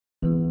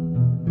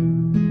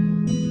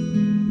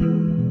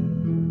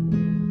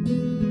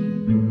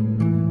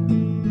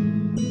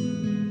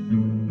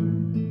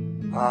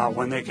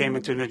When they came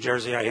into New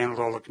Jersey, I handled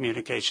all the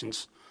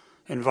communications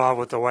involved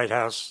with the White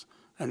House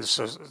and the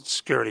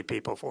security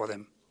people for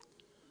them.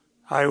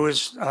 I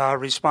was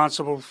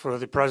responsible for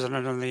the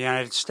President of the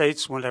United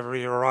States whenever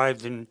he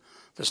arrived in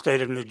the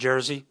state of New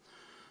Jersey.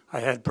 I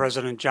had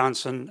President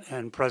Johnson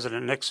and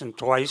President Nixon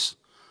twice.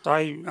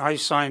 I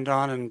signed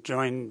on and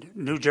joined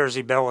New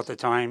Jersey Bell at the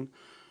time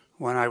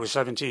when I was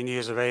 17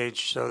 years of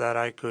age so that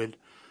I could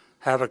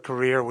have a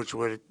career which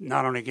would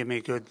not only give me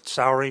a good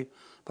salary,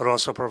 but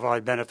also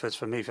provide benefits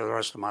for me for the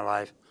rest of my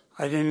life.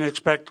 I didn't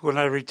expect when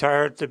I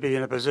retired to be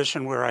in a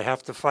position where I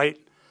have to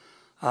fight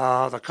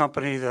the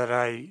company that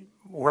I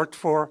worked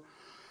for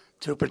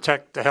to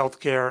protect the health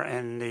care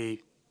and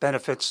the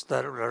benefits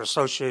that are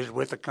associated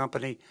with the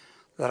company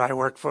that I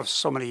worked for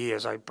so many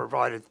years. I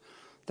provided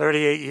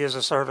 38 years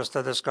of service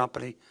to this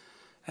company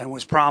and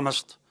was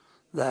promised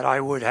that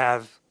I would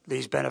have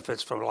these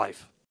benefits for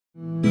life.